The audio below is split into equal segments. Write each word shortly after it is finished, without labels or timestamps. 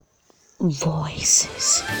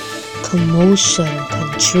Voices, commotion,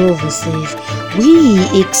 controversies. We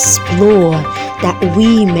explore that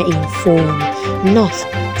we may inform North,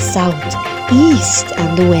 South, East,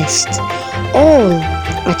 and West, all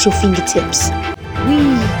at your fingertips. We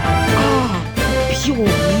are pure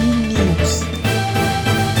news.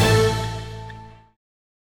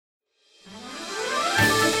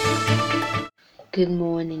 Good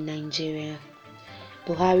morning, Nigeria.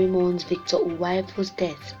 Buhari mourns Victor Uwaifu's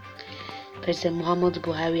death. President Muhammadu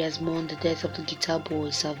Buhari has mourned the death of the guitar boy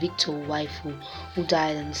Sir Victor Uwaifu, who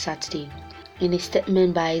died on Saturday. In a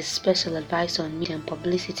statement by his special advisor on media and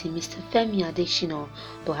publicity, Mr. Femi Adesina,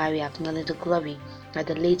 Buhari acknowledged the glory that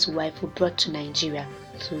the late Uwaifu brought to Nigeria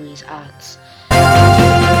through his arts.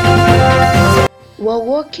 While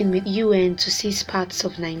working with UN to seize parts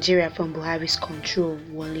of Nigeria from Buhari's control,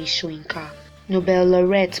 Wole Soyinka, Nobel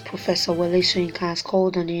laureate Professor Wole Soyinka has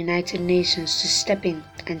called on the United Nations to step in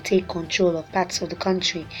and take control of parts of the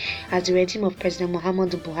country as the regime of President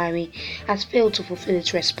Muhammadu Buhari has failed to fulfill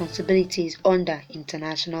its responsibilities under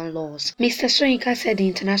international laws. Mr. Soyinka said the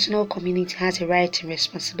international community has a right and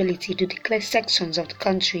responsibility to declare sections of the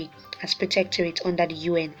country as protectorate under the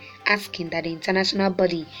UN, asking that the international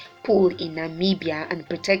body pull in Namibia and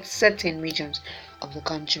protect certain regions of the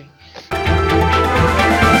country.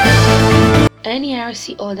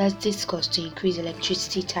 NERC orders discuss to increase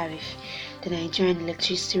electricity tariff. The Nigerian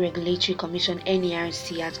Electricity Regulatory Commission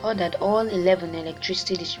 (NERC) has ordered all 11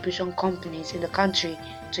 electricity distribution companies in the country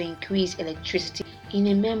to increase electricity. In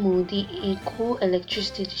a memo, the Eco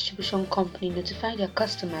Electricity Distribution Company notified their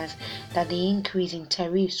customers that the increase in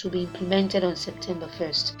tariffs will be implemented on September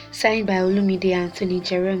 1st. Signed by Olumide Anthony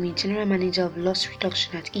Jeremy, General Manager of Loss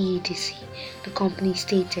Reduction at EEDC, the company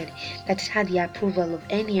stated that it had the approval of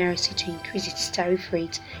NERC to increase its tariff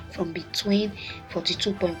rate from between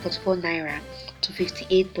 42.44 naira to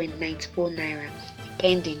 58.94 naira,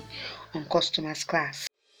 depending on customers' class.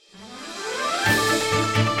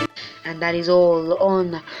 And that is all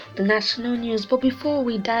on the national news. But before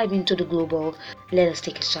we dive into the global, let us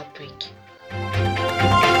take a short break.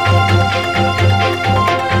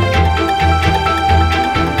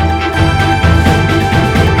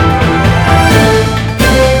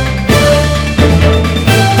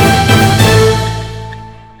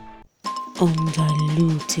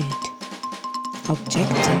 Undiluted,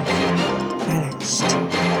 objective, balanced.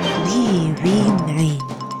 We remain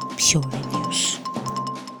purely news.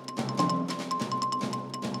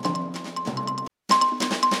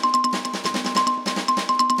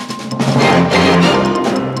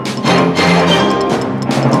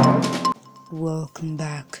 Welcome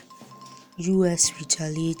back. US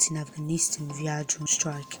retaliates in Afghanistan via drone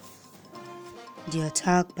strike. The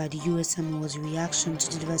attack by the US Army was a reaction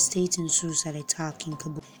to the devastating suicide attack in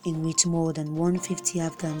Kabul, in which more than 150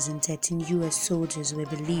 Afghans and 13 US soldiers were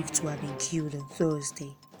believed to have been killed on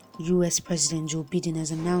Thursday. US President Joe Biden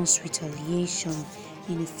has announced retaliation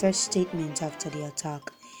in a first statement after the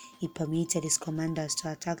attack. He permitted his commanders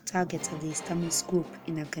to attack targets of the Islamist group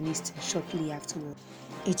in Afghanistan shortly afterward.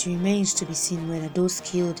 It remains to be seen whether those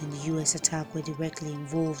killed in the US attack were directly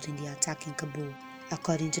involved in the attack in Kabul.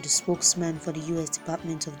 According to the spokesman for the US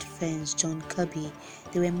Department of Defense, John Kirby,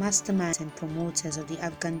 they were masterminds and promoters of the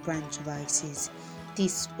Afghan branch of ISIS.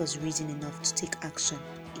 This was reason enough to take action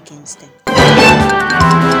against them.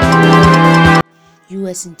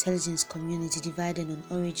 US intelligence community divided on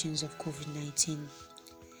origins of COVID-19.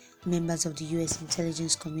 Members of the US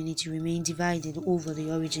intelligence community remain divided over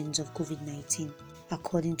the origins of COVID-19.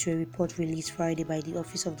 According to a report released Friday by the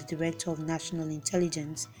Office of the Director of National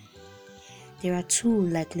Intelligence, there are two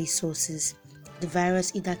likely sources. The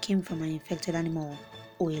virus either came from an infected animal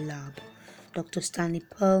or a lab. Dr. Stanley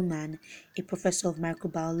Perlman, a professor of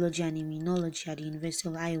microbiology and immunology at the University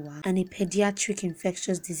of Iowa and a pediatric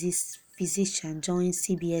infectious disease physician, joined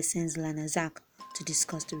CBSN's Lana Zak to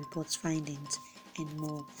discuss the report's findings and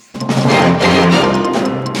more.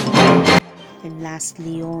 And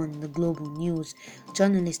lastly, on the global news,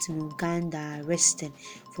 journalists in Uganda are arrested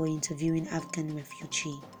for interviewing Afghan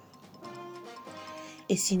refugee.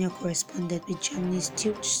 A senior correspondent with Germany's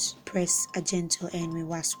Deutsche Press Agentur Henry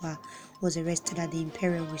Waswa was arrested at the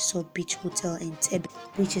Imperial Resort Beach Hotel in Tebe,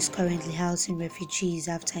 which is currently housing refugees,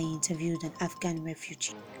 after he interviewed an Afghan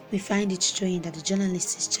refugee. We find it strange that the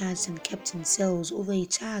journalist is charged and kept in cells over a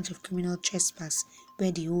charge of criminal trespass,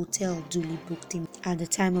 where the hotel duly booked him. At the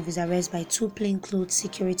time of his arrest by two plainclothes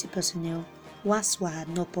security personnel, Waswa had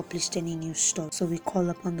not published any news story, so we call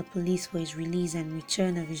upon the police for his release and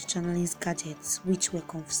return of his journalist gadgets, which were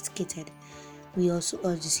confiscated. We also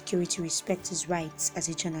urge the security respect his rights as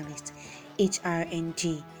a journalist,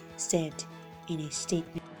 HRNG said in a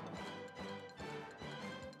statement.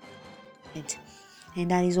 And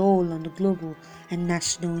that is all on the global and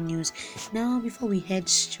national news. Now, before we head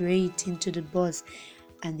straight into the buzz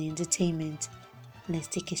and the entertainment, let's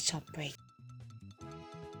take a short break.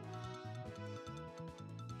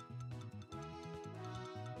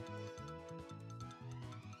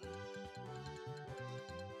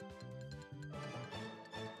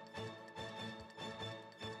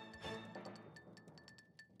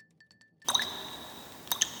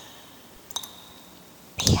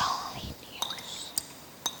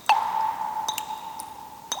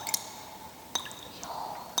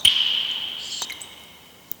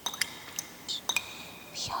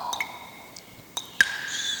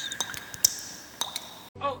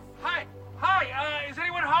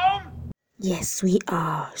 Yes, we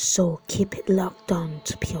are. So keep it locked on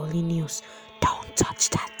to Purely News. Don't touch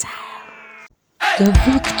that dial. The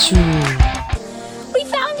victory. We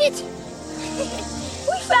found it!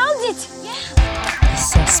 We found it! Yeah. The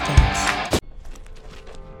suspense.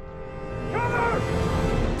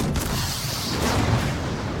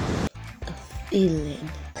 A feeling.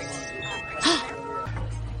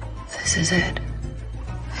 This is it.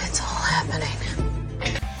 It's all happening.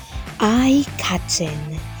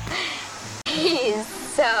 Eye-catching. He's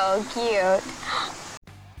so cute.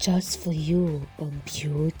 Just for you on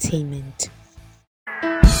Pewtainment.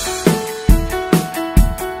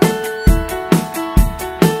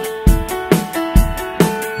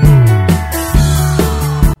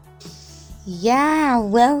 Yeah,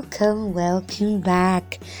 welcome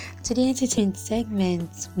back to the entertainment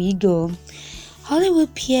segment. We go.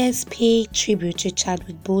 Hollywood peers pay tribute to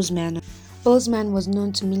Chadwick Boseman. Boseman was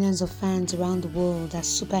known to millions of fans around the world as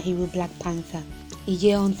superhero Black Panther. A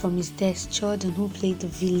year on from his death, Jordan, who played the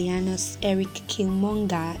villainous Eric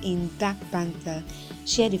Killmonger in Black Panther,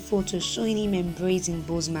 shared a photo showing him embracing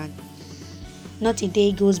Boseman. Not a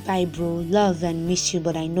day goes by, bro. Love and miss you,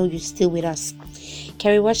 but I know you're still with us.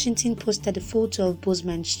 Kerry Washington posted a photo of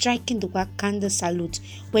Boseman striking the Wakanda salute,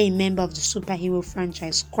 where a member of the superhero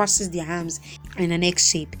franchise crosses their arms in an X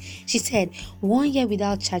shape. She said, 1 year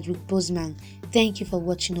without Chadwick Boseman. Thank you for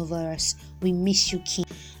watching over us. We miss you, King.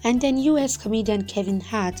 And then US comedian Kevin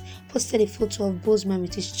Hart posted a photo of Boseman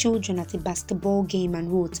with his children at a basketball game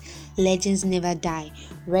and wrote, Legends never die,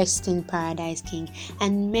 rest in paradise, King,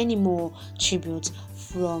 and many more tributes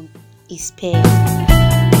from his peers.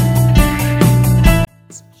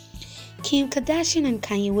 Kim Kardashian and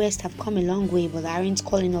Kanye West have come a long way but aren't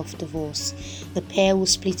calling off divorce. The pair, who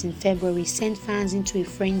split in February, sent fans into a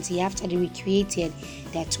frenzy after they recreated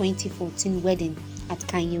their 2014 wedding at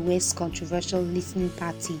Kanye West's controversial listening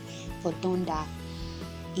party for Donda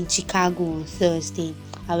in Chicago on Thursday.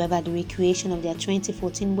 However, the recreation of their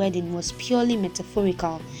 2014 wedding was purely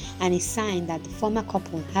metaphorical and a sign that the former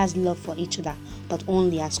couple has love for each other, but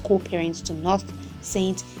only as co-parents to North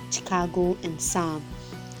Saint, Chicago, and Sam.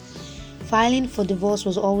 Filing for divorce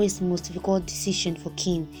was always the most difficult decision for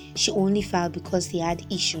Kim. She only filed because they had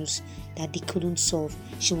issues that they couldn't solve.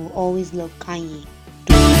 She will always love Kanye.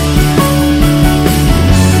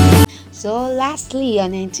 So lastly,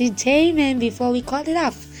 on entertainment, before we cut it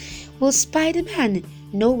off, will Spider-Man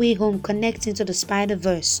No Way Home connect into the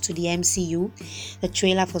Spider-Verse to the MCU? The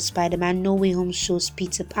trailer for Spider-Man No Way Home shows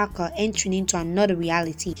Peter Parker entering into another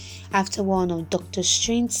reality after one of Doctor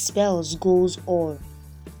Strange's spells goes all.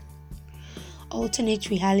 Alternate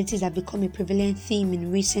realities have become a prevalent theme in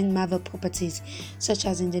recent Marvel properties, such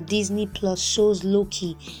as in the Disney Plus shows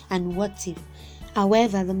Loki and What If.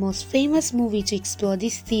 However, the most famous movie to explore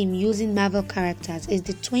this theme using Marvel characters is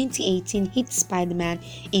the 2018 hit Spider-Man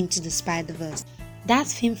Into the Spider-Verse. That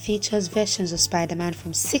film features versions of Spider-Man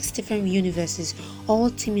from 6 different universes, all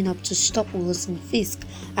teaming up to stop Wilson Fisk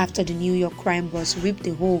after the New York crime boss ripped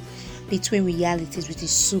the hole between realities with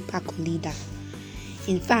his super collider.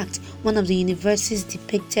 In fact, one of the universes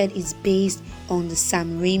depicted is based on the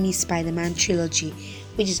Sam Raimi Spider-Man trilogy,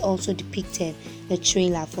 which is also depicted in the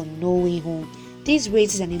trailer for No Way Home. This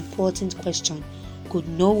raises an important question. Could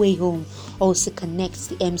No Way Home also connect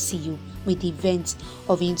the MCU with the events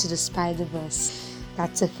of Into the Spider-Verse?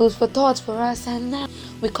 That's a food for thought for us, and now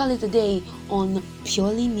we call it a day on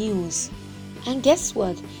Purely News. And guess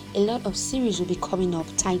what? A lot of series will be coming up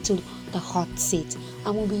titled The Hot Seat,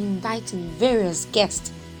 and we'll be inviting various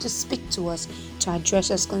guests to speak to us to address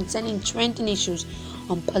us concerning trending issues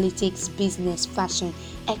on politics, business, fashion,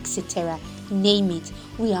 etc. Name it.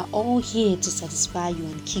 We are all here to satisfy you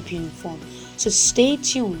and keep you informed. So stay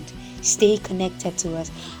tuned, stay connected to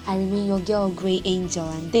us. I remain your girl, Grey Angel,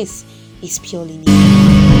 and this is Purely News.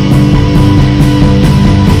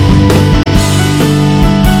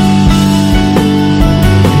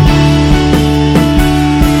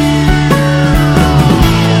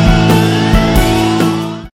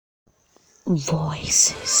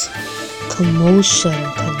 voices, commotion,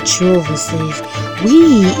 controversies.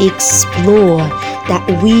 We explore that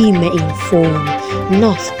we may inform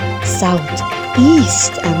North, South,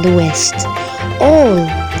 East, and West, all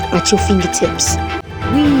at your fingertips.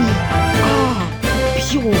 We